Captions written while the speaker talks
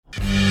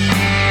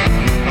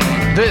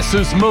This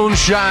is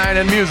Moonshine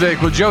and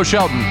Music with Joe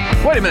Shelton.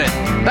 Wait a minute,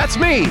 that's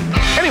me.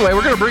 Anyway,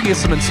 we're going to bring you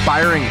some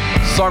inspiring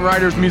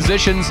songwriters,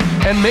 musicians,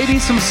 and maybe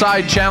some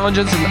side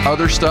challenges and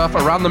other stuff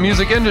around the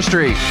music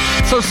industry.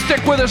 So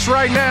stick with us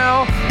right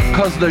now,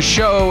 because the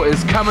show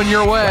is coming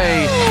your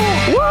way.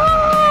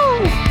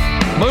 Woo!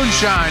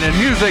 Moonshine and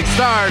Music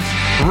starts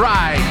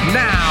right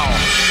now.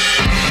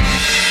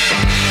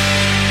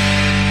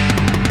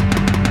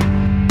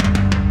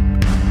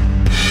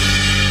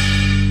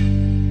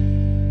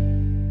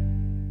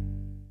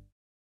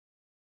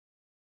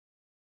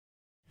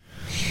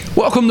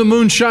 Welcome to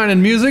Moonshine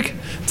and Music.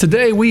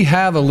 Today we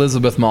have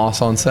Elizabeth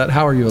Moss on set.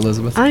 How are you,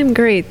 Elizabeth? I'm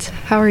great.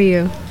 How are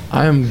you?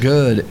 I am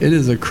good. It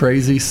is a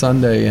crazy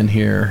Sunday in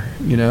here.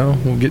 You know,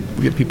 we'll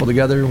get people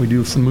together. We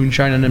do some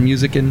moonshining and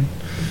music, and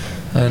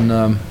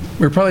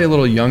we're probably a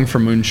little young for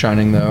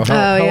moonshining though.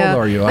 How old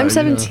are you? I'm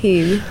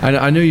 17.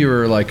 I knew you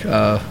were like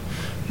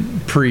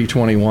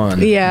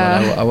pre-21.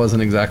 Yeah. But I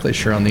wasn't exactly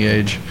sure on the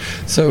age.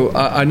 So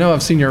I know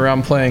I've seen you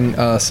around playing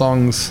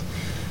songs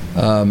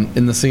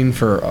in the scene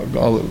for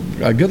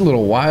a good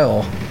little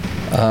while.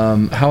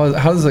 How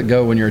does it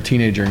go when you're a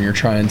teenager and you're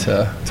trying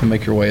to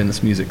make your way in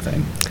this music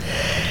thing?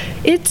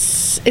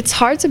 It's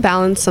hard to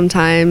balance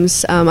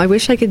sometimes. I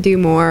wish I could do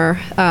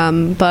more,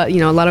 but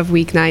a lot of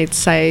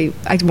weeknights I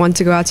want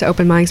to go out to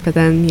open mics, but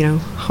then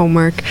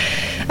homework.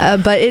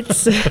 But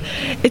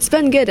it's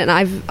been good, and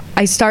I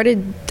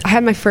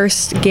had my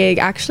first gig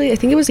actually. I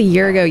think it was a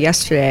year ago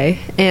yesterday,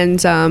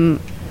 and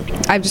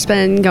I've just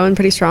been going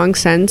pretty strong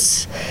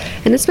since,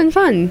 and it's been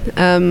fun.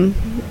 And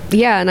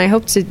I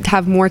hope to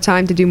have more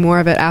time to do more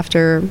of it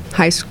after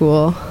high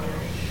school.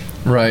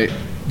 Right.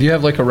 Do you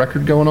have like a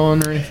record going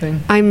on or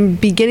anything? I'm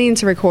beginning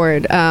to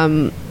record.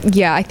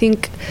 I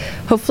think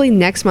hopefully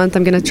next month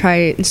I'm going to try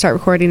and start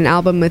recording an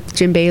album with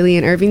Jim Bailey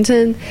and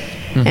Irvington.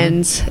 Mm-hmm.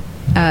 And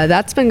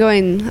that's been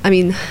going,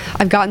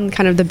 I've gotten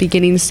kind of the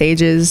beginning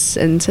stages,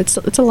 and it's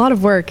a lot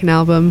of work, an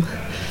album.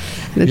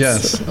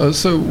 Yes.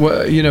 So,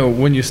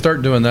 when you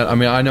start doing that,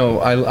 I know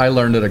I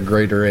learned at a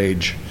greater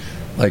age.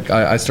 Like,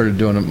 I started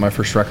doing my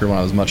first record when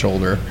I was much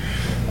older.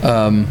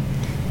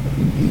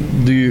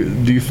 Do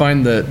you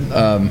find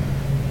that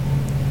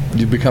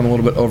you become a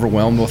little bit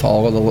overwhelmed with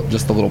all of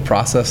the little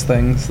process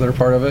things that are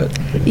part of it?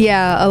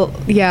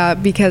 Yeah,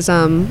 because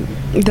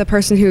the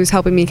person who's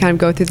helping me kind of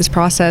go through this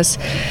process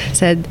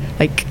said,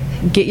 like,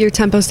 get your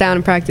tempos down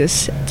and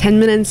practice 10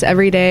 minutes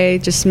every day,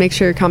 just make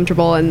sure you're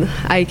comfortable. And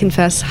I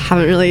confess,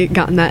 haven't really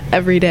gotten that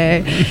every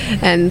day.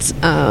 And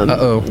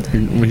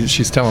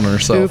she's telling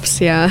herself. Oops.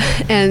 Yeah.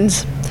 And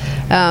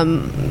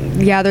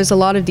there's a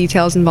lot of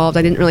details involved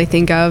I didn't really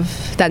think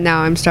of that now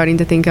I'm starting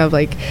to think of,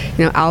 like,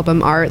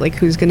 album art, like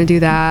who's going to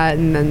do that,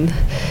 and then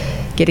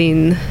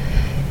getting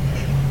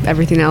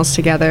everything else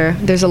together.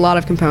 There's a lot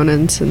of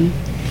components. And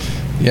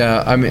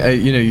yeah,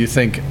 you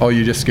think,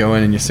 you just go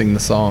in and you sing the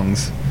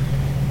songs.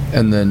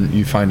 And then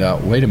you find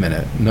out, wait a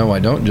minute, no, I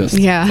don't just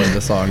play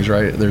the songs,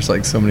 right? There's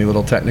like so many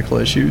little technical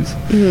issues.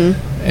 Mm-hmm.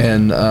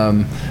 And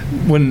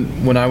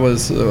when I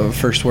was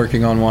first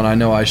working on one, I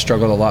know I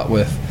struggled a lot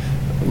with,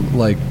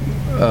 like,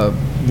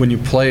 when you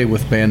play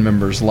with band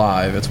members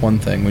live, it's one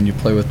thing. When you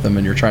play with them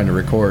and you're trying to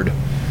record,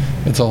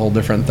 it's a whole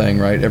different thing,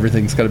 right?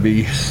 Everything's got to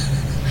be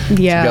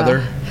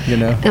together,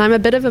 And I'm a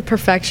bit of a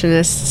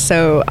perfectionist,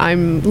 so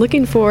I'm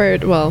looking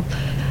forward,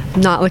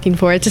 not looking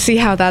forward to see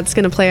how that's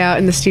going to play out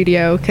in the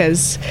studio,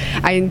 because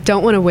I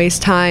don't want to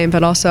waste time,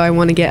 but also I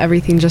want to get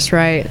everything just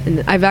right.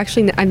 And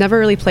I've never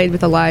really played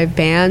with a live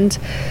band,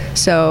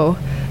 so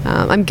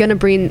I'm going to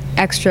bring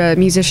extra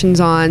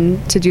musicians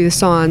on to do the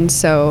songs,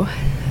 so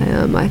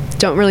I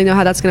don't really know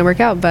how that's going to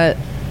work out, but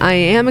I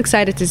am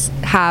excited to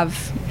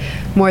have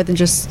more than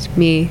just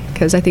me,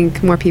 because I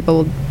think more people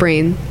will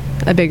bring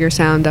a bigger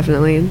sound,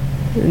 definitely,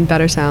 and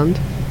better sound.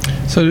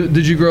 So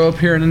did you grow up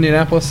here in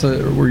Indianapolis?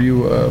 Were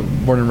you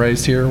born and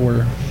raised here?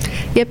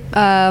 Yep.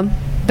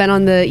 Been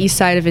on the east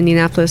side of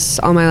Indianapolis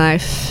all my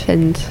life,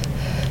 and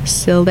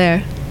still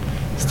there.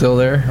 Still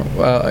there?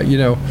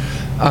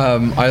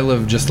 I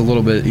live just a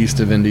little bit east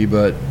of Indy,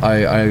 but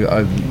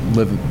I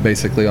live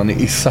basically on the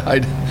east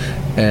side.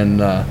 And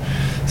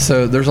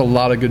so there's a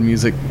lot of good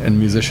music and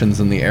musicians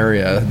in the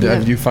area. Yeah.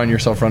 Do you find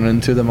yourself running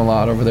into them a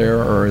lot over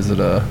there, or is it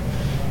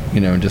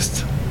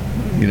just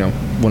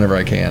whenever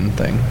I can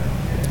thing?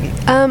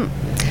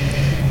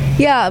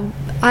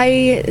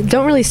 I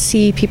don't really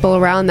see people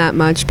around that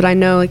much, but I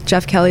know, like,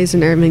 Jeff Kelly's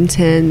in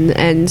Irvington,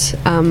 and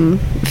a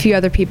few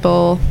other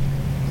people.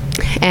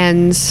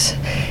 And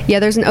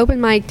there's an open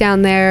mic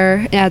down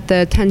there at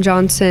the 10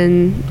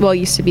 Johnson, it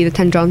used to be the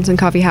 10 Johnson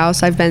Coffee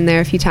House. I've been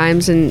there a few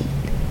times, and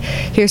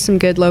here's some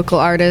good local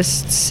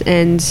artists.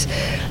 And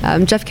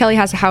Jeff Kelly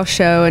has a house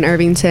show in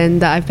Irvington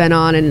that I've been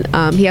on,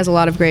 and he has a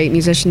lot of great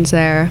musicians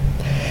there.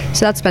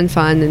 So that's been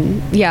fun.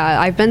 And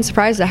I've been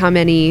surprised at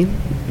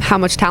how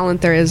much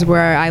talent there is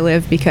where I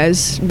live,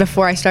 because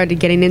before I started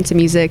getting into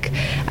music,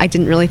 I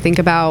didn't really think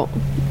about,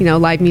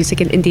 live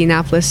music in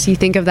Indianapolis. You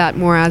think of that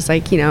more as,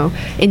 like,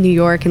 in New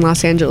York and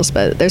Los Angeles,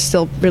 but there's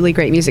still really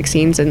great music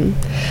scenes in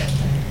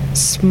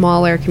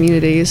smaller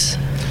communities.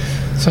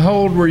 So how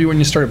old were you when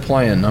you started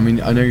playing? I mean,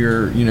 I know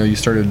you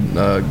started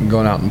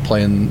going out and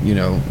playing,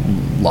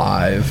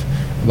 live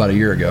about a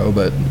year ago,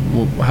 but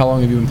how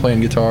long have you been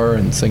playing guitar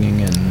and singing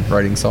and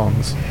writing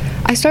songs?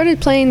 I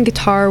started playing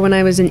guitar when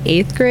I was in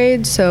 8th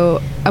grade,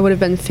 so I would have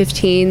been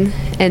 15,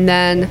 and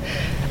then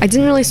I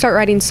didn't really start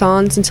writing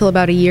songs until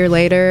about a year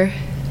later.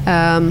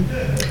 When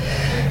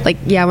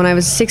I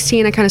was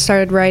 16, I kind of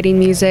started writing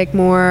music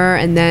more,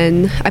 and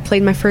then I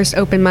played my first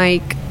open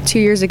mic 2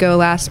 years ago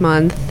last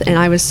month, and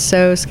I was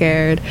so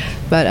scared,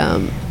 but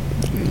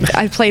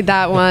I played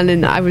that one,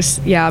 and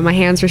my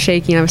hands were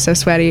shaking, I was so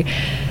sweaty,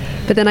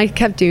 but then I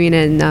kept doing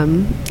it,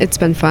 and it's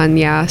been fun,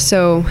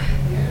 So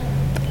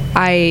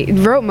I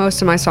wrote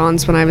most of my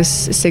songs when I was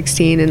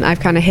 16, and I've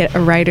kind of hit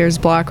a writer's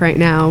block right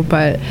now,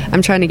 but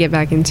I'm trying to get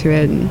back into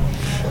it.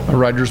 A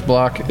writer's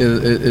block?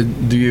 Do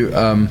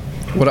you...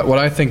 What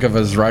I think of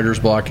as writer's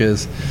block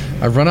is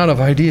I've run out of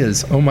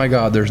ideas. Oh my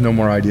God, there's no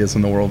more ideas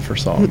in the world for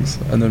songs.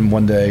 And then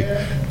one day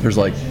there's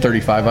like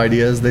 35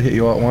 ideas that hit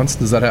you all at once.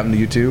 Does that happen to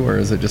you too, or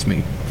is it just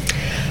me?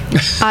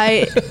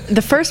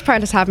 The first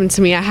part has happened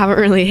to me. I haven't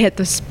really hit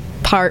this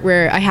part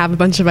where I have a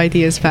bunch of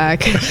ideas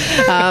back.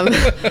 So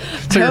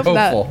you're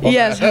hopeful.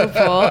 Yes,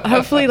 hopeful.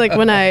 Hopefully,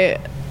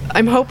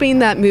 I'm hoping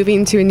that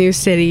moving to a new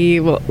city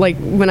will,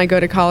 when I go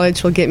to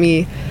college, will get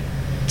me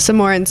some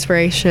more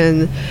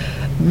inspiration.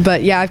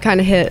 But yeah, I've kind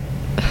of hit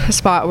a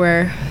spot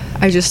where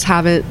I just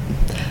haven't,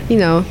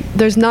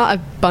 there's not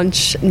a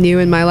bunch new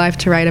in my life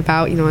to write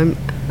about.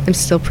 I'm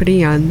still pretty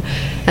young,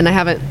 and I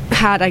haven't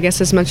had, I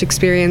guess, as much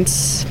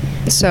experience.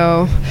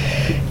 So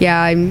yeah,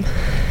 I'm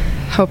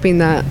hoping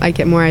that I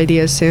get more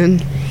ideas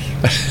soon.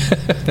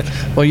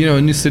 Well,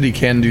 a new city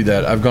can do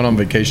that. I've gone on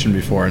vacation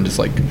before, and just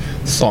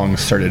songs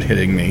started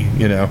hitting me,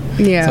 Yeah.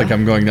 It's like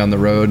I'm going down the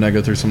road and I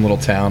go through some little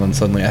town and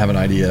suddenly I have an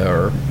idea,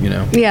 or,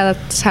 Yeah,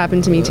 that's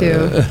happened to me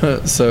too.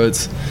 So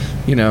it's,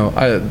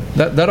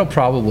 that'll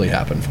probably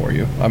happen for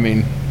you. I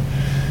mean,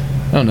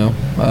 I don't know.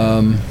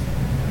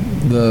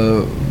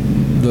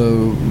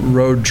 The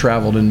road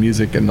traveled in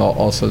music, and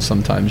also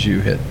sometimes you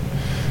hit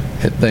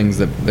things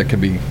that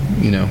could be,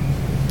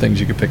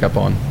 things you could pick up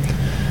on.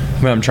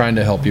 I mean, I'm trying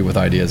to help you with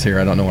ideas here.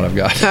 I don't know what I've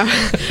got.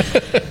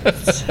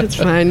 It's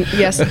fine.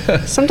 Yes.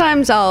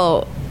 Sometimes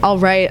I'll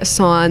write a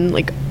song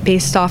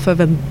based off of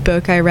a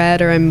book I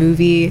read or a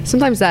movie.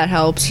 Sometimes that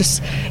helps,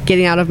 just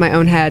getting out of my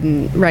own head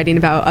and writing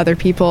about other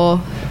people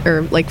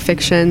or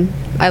fiction.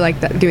 I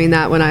like doing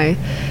that when I'm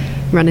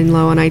running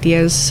low on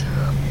ideas.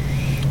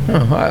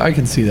 Oh, I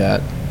can see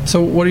that. So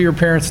what do your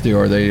parents do?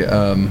 Are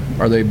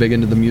they big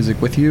into the music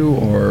with you,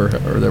 or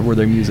were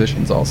they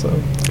musicians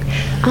also?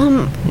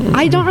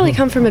 I don't really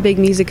come from a big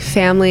music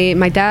family.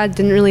 My dad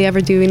didn't really ever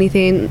do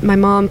anything. My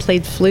mom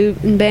played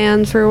flute in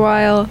band for a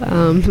while.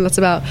 That's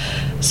about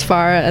as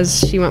far as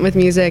she went with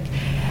music.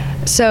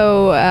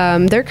 So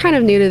they're kind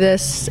of new to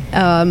this,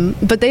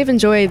 but they've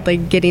enjoyed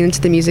getting into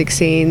the music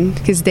scene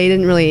because they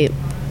didn't really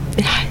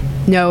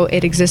know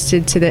it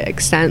existed to the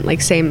extent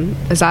same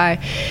as I.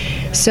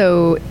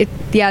 So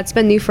it's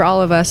been new for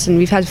all of us, and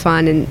we've had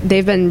fun, and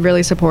they've been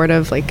really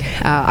supportive.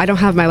 I don't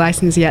have my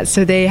license yet,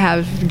 so they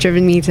have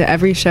driven me to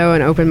every show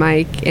and open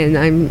mic, and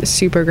I'm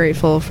super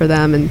grateful for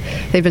them, and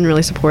they've been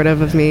really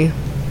supportive of me.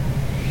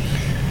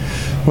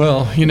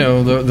 Well,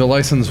 the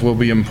license will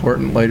be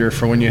important later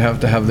for when you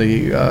have to have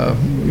the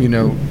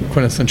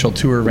quintessential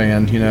tour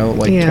van,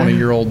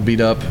 20-year-old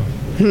beat up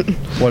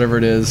whatever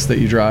it is that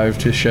you drive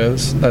to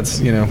shows.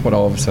 That's what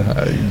all of us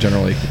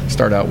generally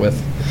start out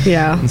with,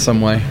 in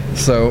some way.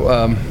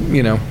 So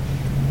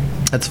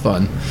that's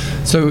fun.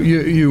 So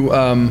you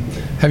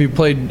have you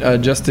played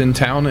just in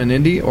town in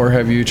Indy, or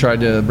have you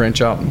tried to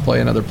branch out and play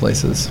in other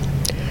places?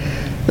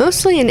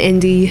 Mostly in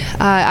Indy.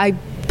 I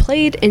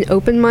played a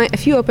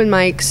few open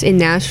mics in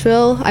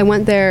Nashville. I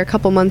went there a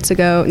couple months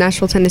ago,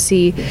 Nashville,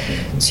 Tennessee,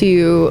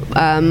 to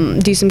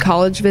do some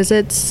college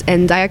visits,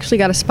 and I actually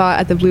got a spot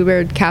at the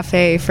Bluebird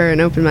Cafe for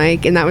an open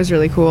mic, and that was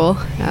really cool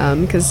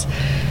because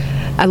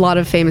a lot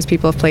of famous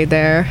people have played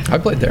there. I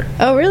played there.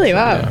 Oh, really?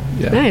 Wow.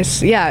 Yeah.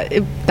 Nice. Yeah,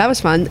 that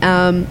was fun.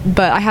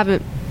 But I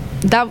haven't.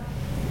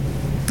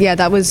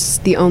 That was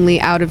the only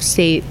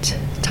out-of-state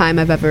time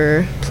I've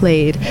ever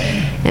played,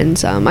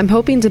 and I'm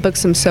hoping to book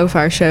some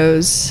So-Far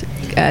shows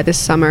this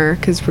summer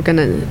because we're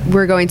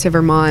going to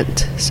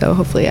Vermont, so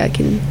hopefully I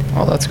can.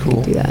 Oh, that's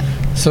cool. Do that.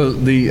 So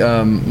the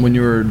when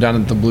you were down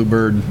at the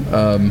Bluebird,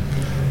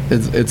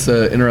 it's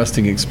an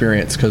interesting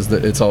experience because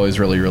it's always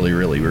really, really,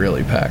 really,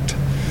 really packed.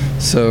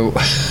 So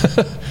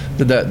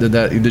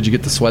did you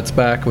get the sweats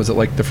back? Was it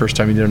like the first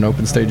time you did an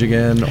open stage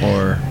again,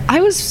 or?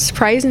 I was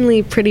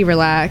surprisingly pretty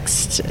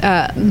relaxed.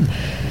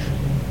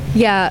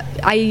 Yeah,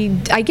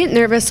 I get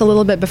nervous a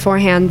little bit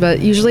beforehand,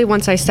 but usually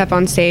once I step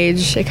on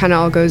stage, it kind of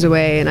all goes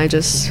away, and I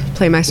just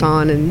play my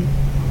song, and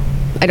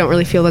I don't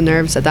really feel the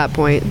nerves at that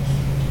point.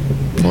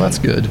 Well, that's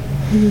good.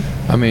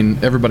 Mm-hmm. I mean,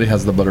 everybody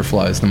has the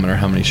butterflies no matter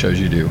how many shows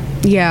you do.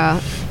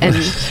 Yeah, and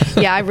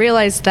I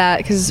realized that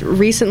because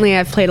recently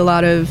I've played a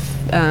lot of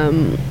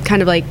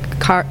kind of like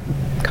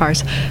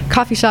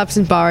coffee shops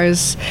and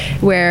bars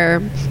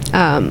where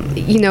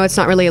it's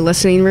not really a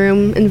listening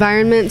room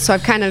environment. So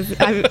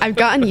I've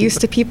gotten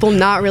used to people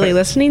not really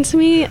listening to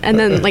me. And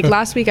then like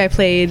last week I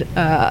played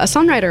a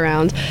songwriter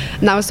round,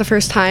 and that was the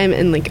first time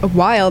in like a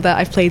while that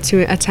I've played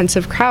to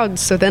attentive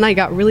crowds. So then I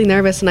got really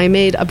nervous and I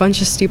made a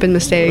bunch of stupid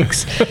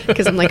mistakes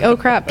because I'm like, oh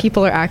crap,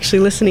 people are actually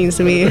listening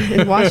to me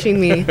and watching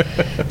me.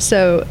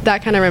 So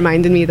that kind of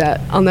reminded me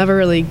that I'll never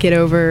really get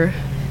over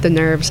the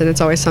nerves, and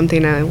it's always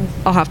something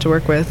I'll have to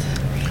work with.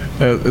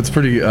 It's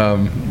pretty.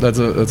 That's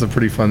a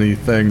pretty funny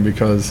thing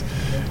because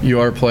you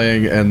are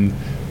playing, and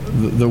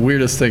the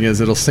weirdest thing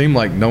is it'll seem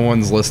like no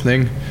one's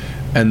listening,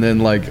 and then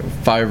like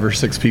 5 or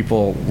 6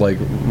 people like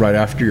right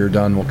after you're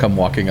done will come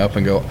walking up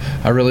and go,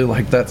 "I really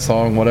like that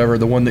song, whatever."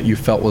 The one that you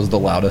felt was the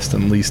loudest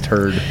and least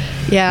heard.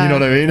 Yeah, you know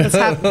what I mean. That's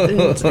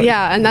happened.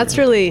 Yeah, and that's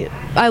really,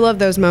 I love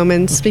those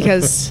moments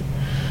because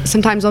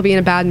sometimes I'll be in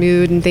a bad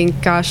mood and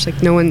think, gosh,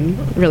 like no one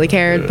really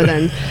cared, but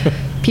then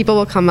people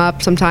will come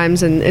up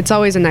sometimes, and it's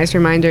always a nice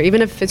reminder,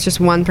 even if it's just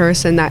one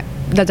person, that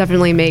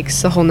definitely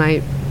makes the whole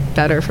night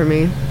better for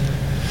me.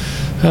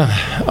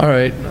 All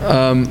right.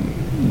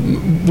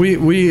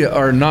 We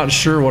are not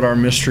sure what our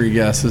mystery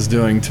guest is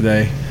doing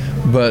today,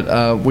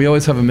 but we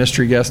always have a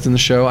mystery guest in the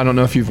show. I don't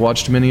know if you've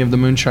watched many of the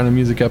Moonshine and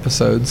Music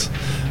episodes,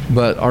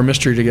 but our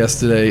mystery guest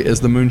today is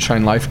the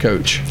Moonshine Life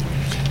Coach.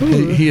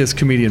 He is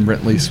comedian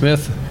Brent Lee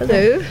Smith.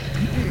 Hello.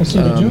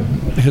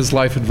 His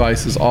life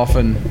advice is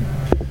often,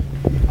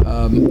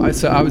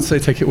 I would say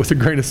take it with a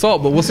grain of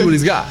salt, but we'll see what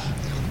he's got.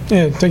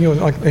 Yeah, take it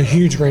with like a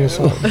huge grain of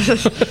salt.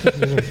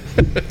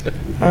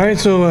 All right,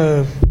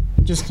 so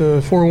just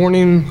a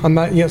forewarning, I'm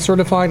not yet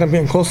certified. I'm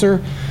getting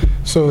closer.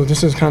 So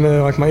this is kind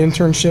of like my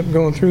internship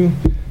going through.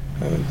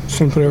 Just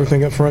going to put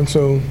everything up front,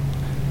 so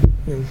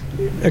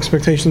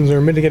expectations are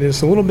mitigated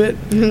just a little bit,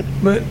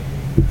 but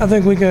I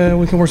think we can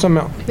work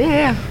something out.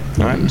 Yeah.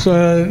 All right.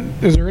 So,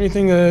 is there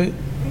anything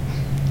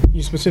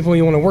you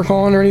specifically want to work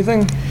on or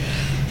anything?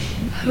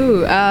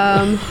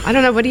 I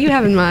don't know. What do you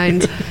have in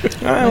mind?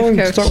 I'll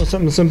start with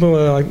something simple.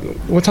 Like,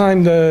 what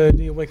time do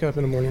you wake up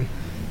in the morning?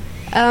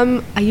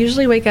 I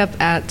usually wake up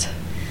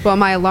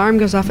my alarm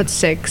goes off at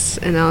 6,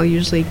 and I'll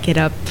usually get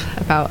up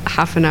about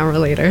half an hour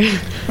later.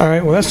 All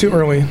right. Well, that's too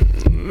early.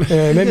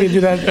 Maybe do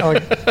that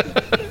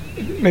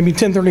maybe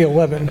 10:30,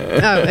 11.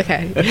 Oh,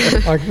 okay.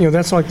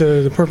 That's like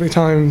the perfect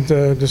time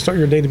to start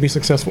your day to be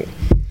successful.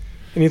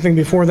 Anything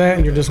before that,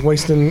 and you're just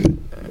wasting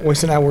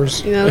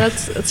hours.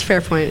 That's a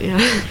fair point.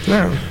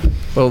 Yeah.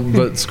 Well,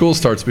 but school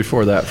starts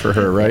before that for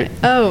her, right?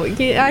 Oh,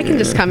 yeah, I can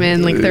just come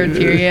in like third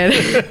period.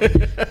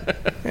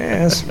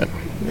 Yeah, it's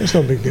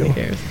no big deal.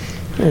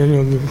 And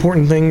the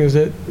important thing is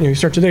that you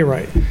start your day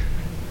right.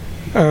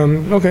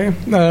 Okay.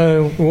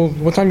 Well,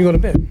 what time do you go to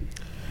bed?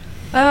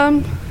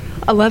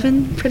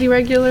 11 pretty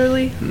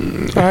regularly.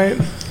 All right.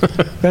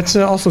 That's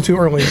also too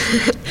early.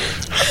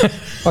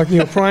 Like,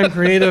 prime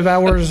creative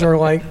hours are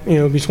like,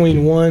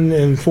 between 1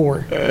 and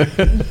 4.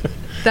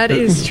 That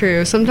is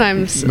true.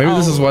 Sometimes maybe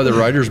this is why the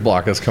writer's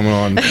block is coming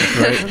on,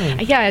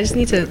 right? Yeah, I just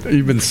need to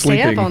You've been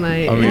sleeping stay up all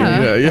night. I mean,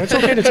 yeah. It's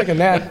okay to take a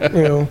nap,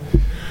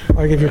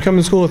 Like if you're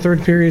coming to school at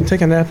third period,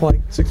 take a nap like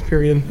sixth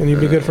period, and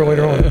you'll be good for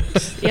later on.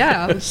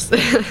 Yeah. Just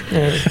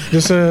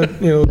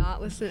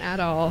not listen at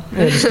all.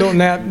 Yeah, just don't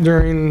nap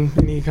during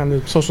any kind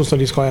of social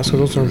studies class, because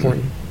those are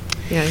important.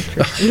 Yeah,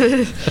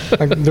 true.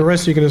 Like the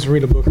rest, you can just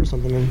read a book or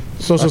something. And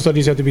social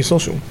studies have to be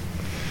social.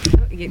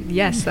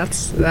 Yes,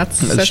 that's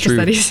social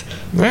studies.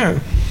 Yeah.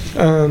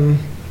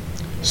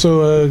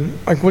 So,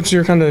 what's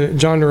your kind of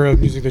genre of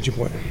music that you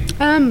play?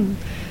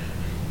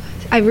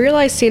 I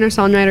realize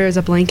singer-songwriter is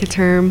a blanket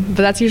term,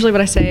 but that's usually what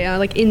I say.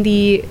 Like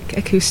indie,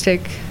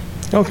 acoustic.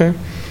 Okay.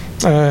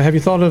 Have you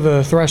thought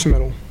of thrash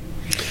metal?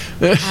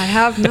 I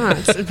have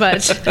not,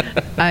 but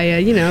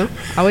I,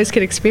 always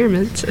could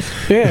experiment.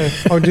 Yeah,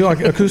 I would do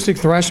like acoustic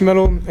thrash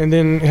metal, and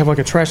then have like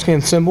a trash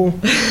can cymbal.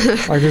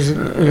 Like,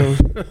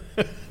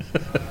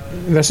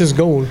 that's just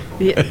gold.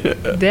 Yeah.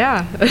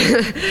 Yeah,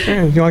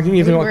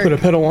 you can put a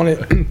pedal on it,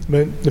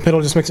 but the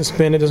pedal just makes it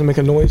spin. It doesn't make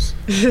a noise.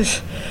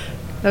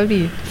 That would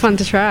be fun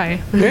to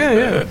try.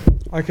 Yeah.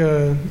 Like,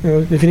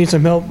 if you need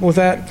some help with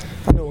that,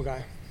 I know a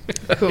guy.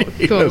 Cool.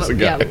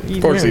 Yeah,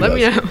 of course he let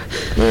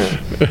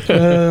does. me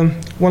know.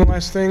 One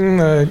last thing.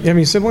 You have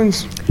any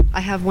siblings?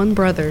 I have one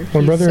brother.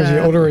 One brother? Is he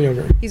older or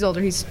younger? He's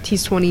older. He's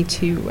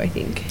 22, I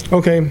think.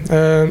 Okay.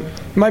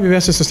 It might be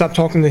best just to stop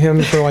talking to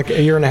him for like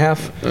a year and a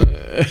half.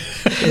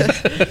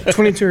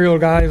 22-year-old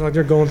guys, like,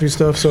 they're going through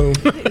stuff, so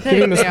give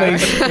him the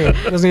space.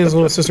 Doesn't need his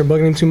little sister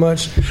bugging him too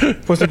much.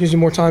 Plus, it gives you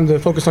more time to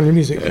focus on your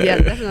music. Yeah,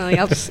 definitely.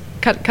 I'll just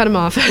cut him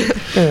off.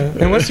 Yeah,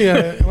 unless he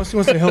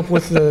wants to help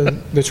with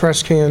the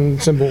trash can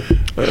symbol.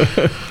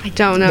 I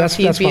don't know if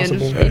he'd be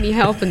any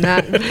help in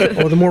that.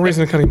 Well, the more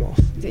reason to cut him off.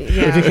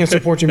 Yeah. If he can't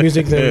support your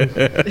music, then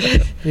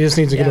he just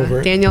needs to get over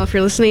it. Daniel, if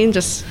you're listening,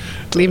 just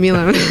leave me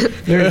alone.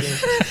 There you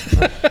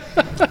go.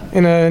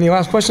 And any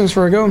last questions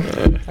before I go?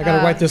 I got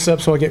to write this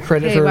up so I get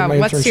credit for my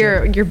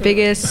internship.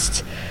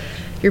 What's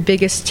your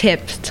biggest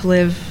tip to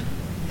live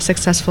a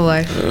successful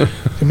life?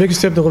 The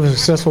biggest tip to live a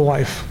successful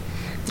life: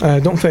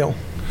 don't fail.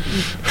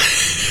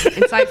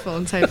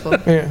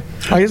 Insightful. Yeah.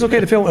 It's okay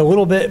to fail a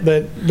little bit,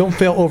 but don't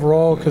fail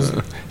overall, because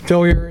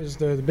failure is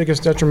the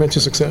biggest detriment to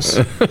success.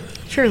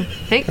 True.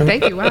 Thank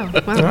you. Wow.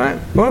 All right.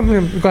 Well, I'm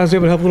glad I was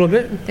able to help a little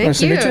bit.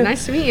 Thank you.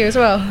 Nice to meet you as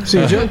well. See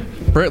you, Joe.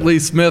 Brett Lee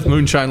Smith,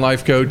 Moonshine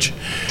Life Coach.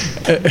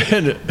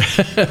 And,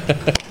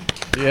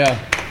 yeah.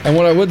 And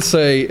what I would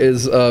say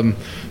is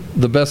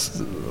the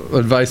best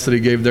advice that he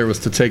gave there was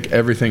to take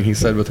everything he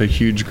said with a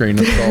huge grain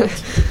of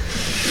salt.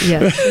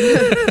 Yes.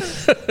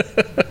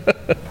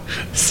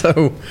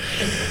 So,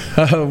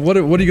 what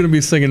are you going to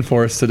be singing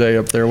for us today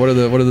up there? What are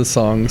the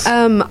songs?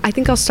 I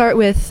think I'll start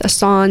with a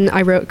song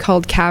I wrote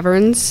called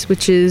Caverns,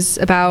 which is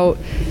about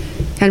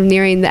kind of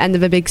nearing the end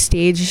of a big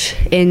stage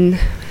in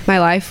my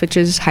life, which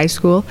is high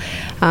school,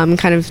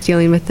 kind of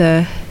dealing with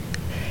the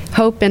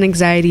hope and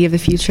anxiety of the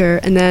future.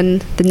 And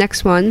then the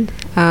next one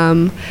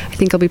I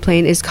think I'll be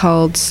playing is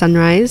called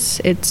Sunrise.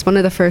 It's one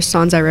of the first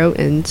songs I wrote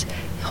and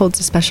holds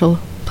a special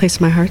place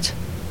in my heart.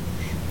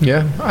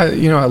 Yeah,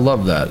 I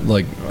love that.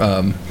 Like,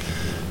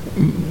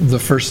 the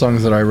first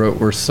songs that I wrote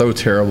were so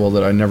terrible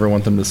that I never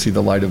want them to see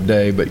the light of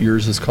day, but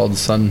yours is called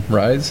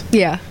Sunrise.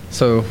 Yeah.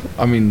 So,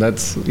 I mean,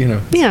 that's,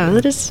 Yeah, I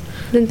just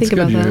didn't think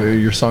about that.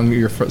 Your song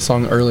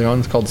early on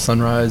is called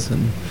Sunrise,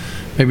 and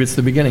maybe it's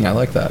the beginning. I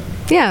like that.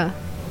 Yeah.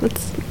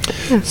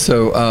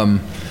 So,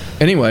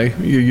 anyway,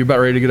 you about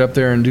ready to get up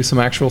there and do some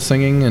actual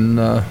singing and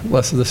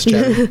less of this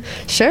chat?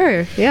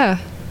 Sure, yeah.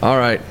 All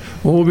right.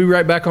 Well, we'll be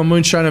right back on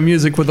Moonshine and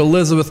Music with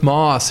Elizabeth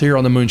Moss here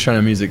on the Moonshine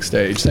and Music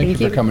stage. Thank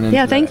you for coming in.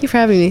 Yeah, thank you for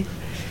having me.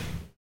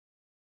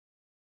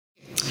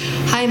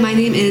 Hi, my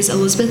name is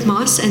Elizabeth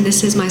Moss, and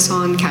this is my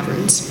song,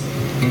 Caverns.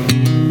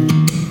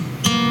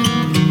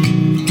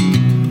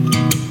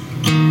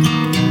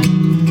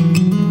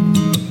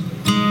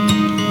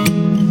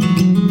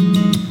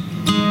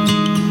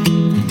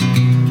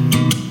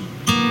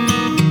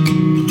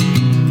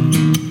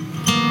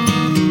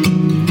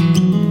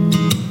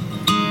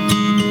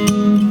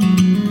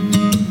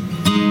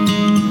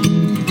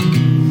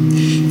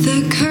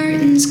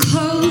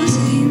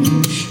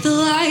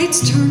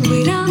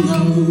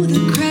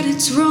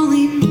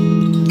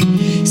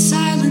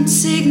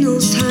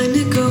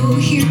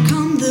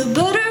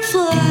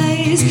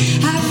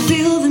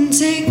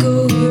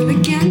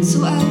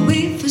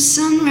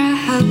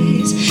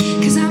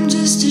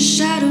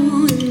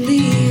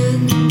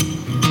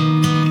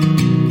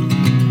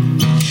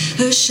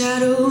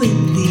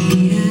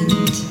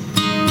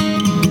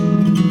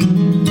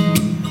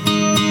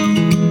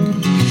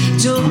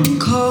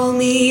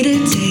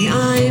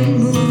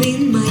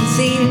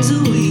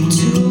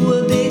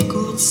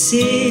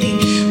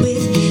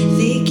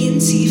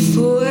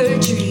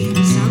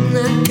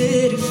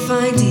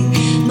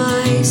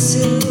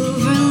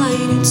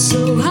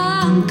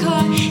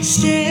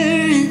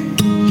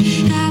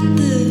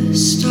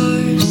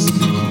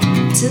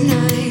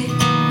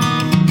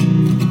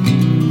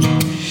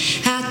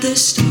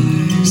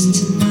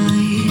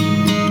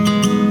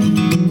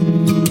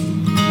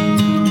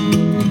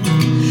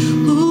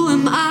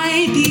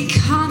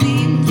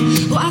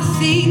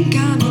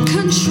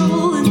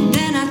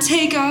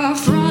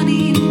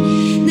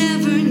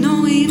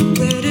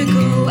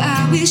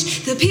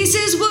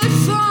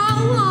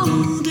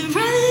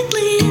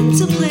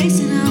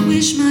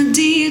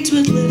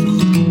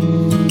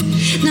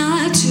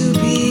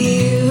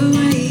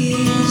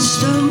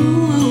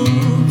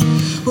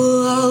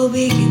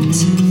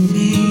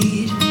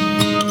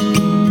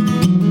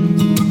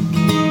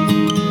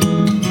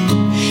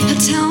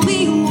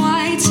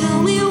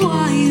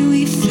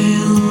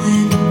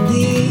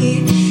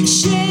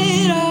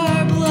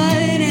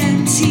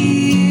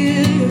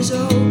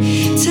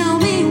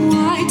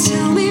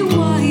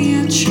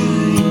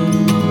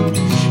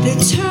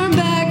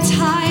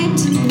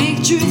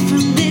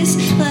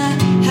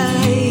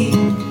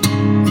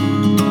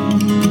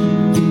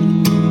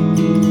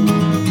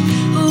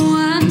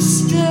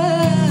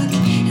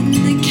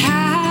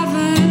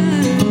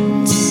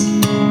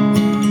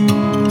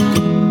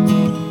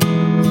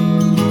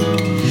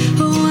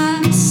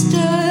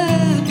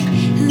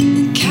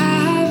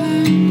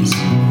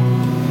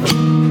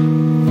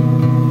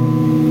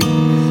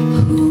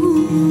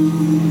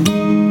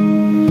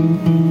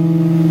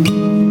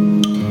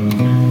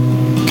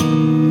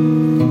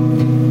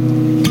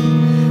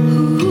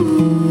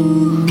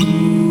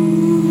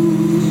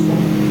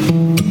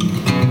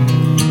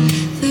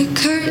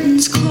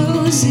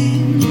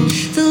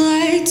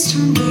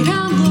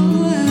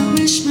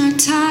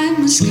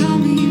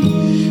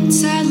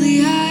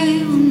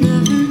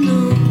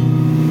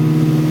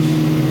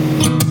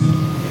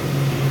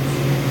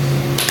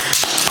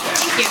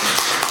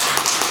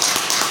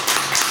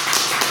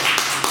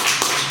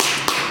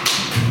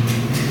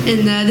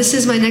 And this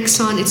is my next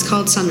song. It's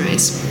called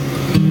Sunrise.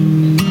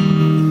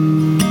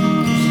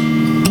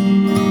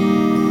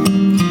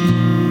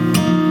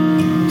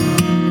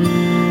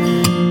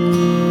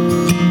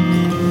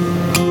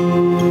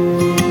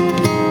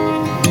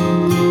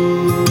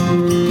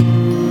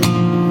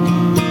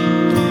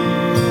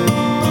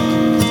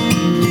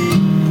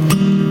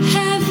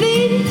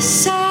 Heavy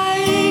sigh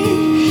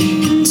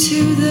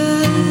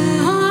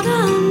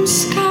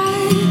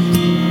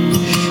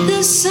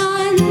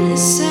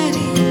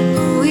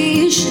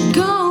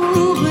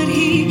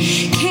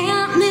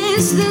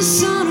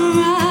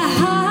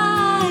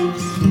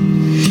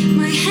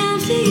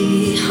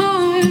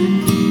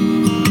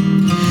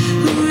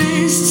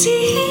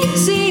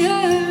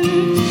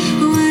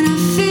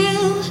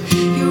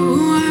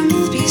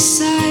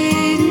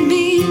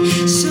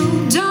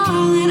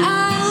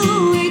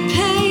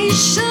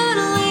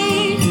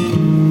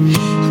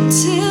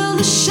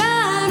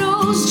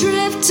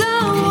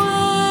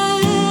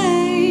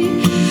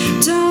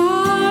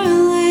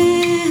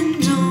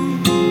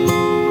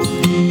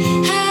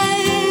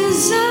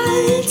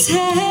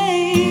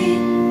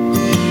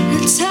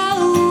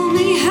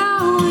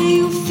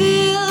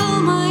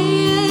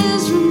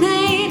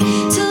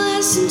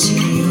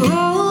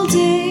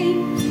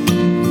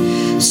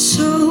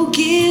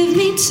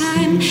me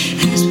time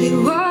as we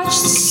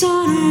watch the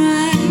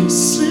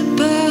sunrise slip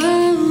away.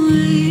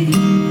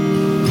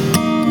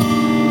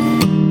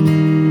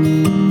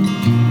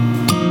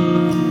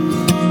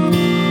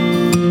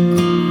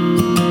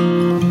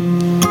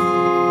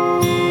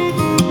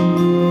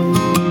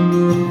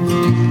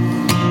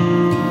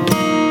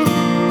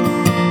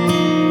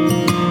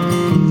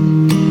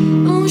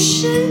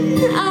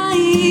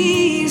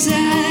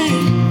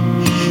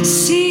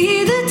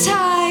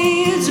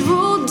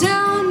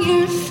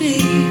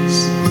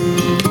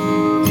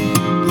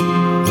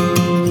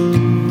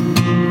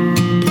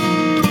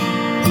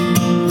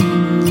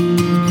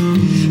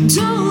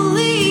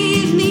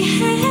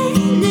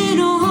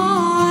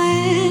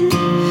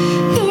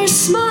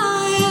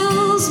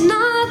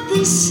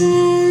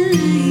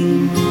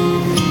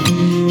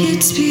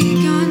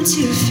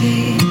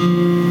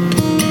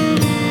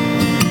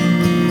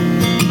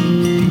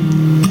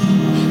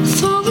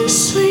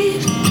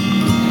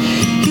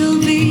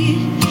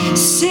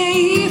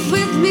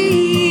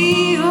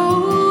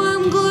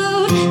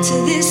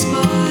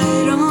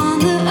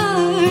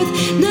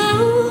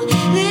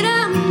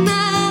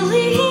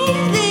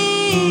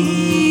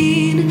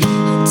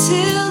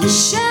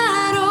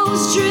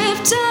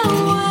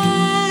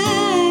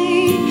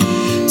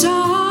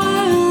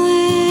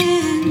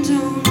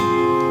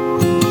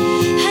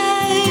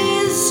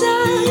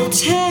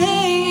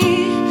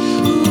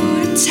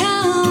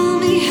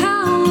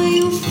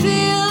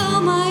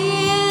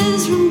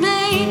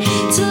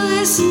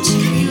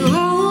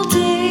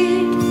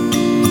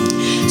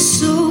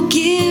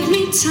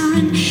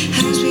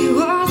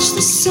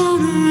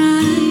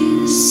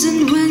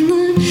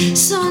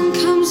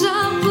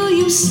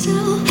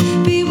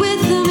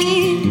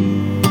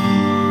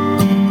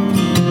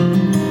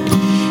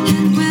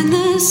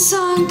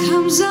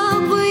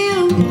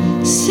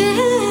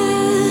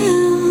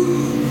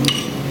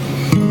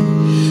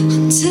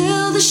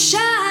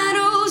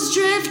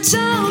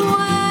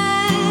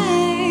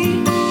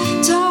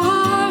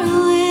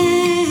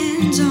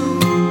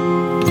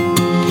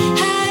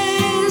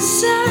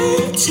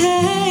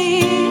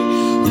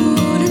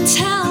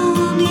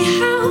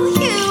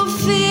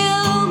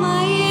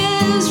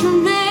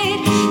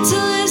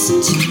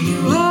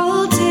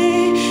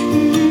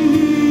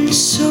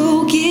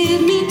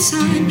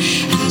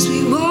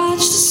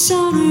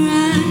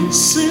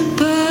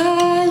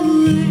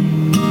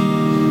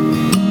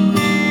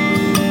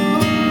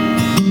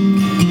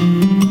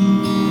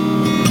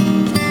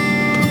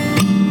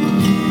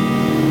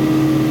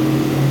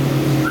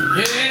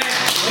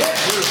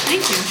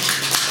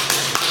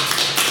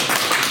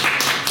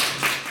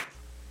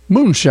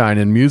 Moonshine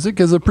in Music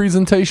is a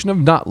presentation of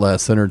Not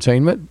Less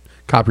Entertainment.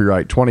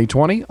 Copyright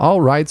 2020,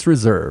 all rights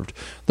reserved.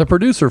 The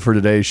producer for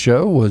today's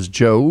show was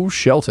Joe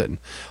Shelton.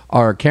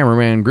 Our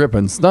cameraman, grip,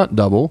 and stunt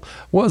double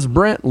was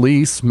Brent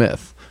Lee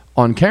Smith.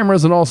 On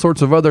cameras and all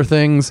sorts of other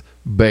things,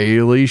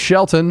 Bailey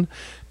Shelton.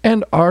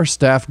 And our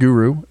staff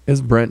guru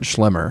is Brent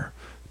Schlemmer.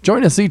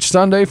 Join us each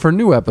Sunday for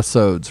new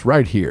episodes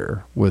right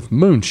here with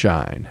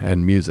Moonshine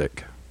and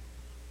Music.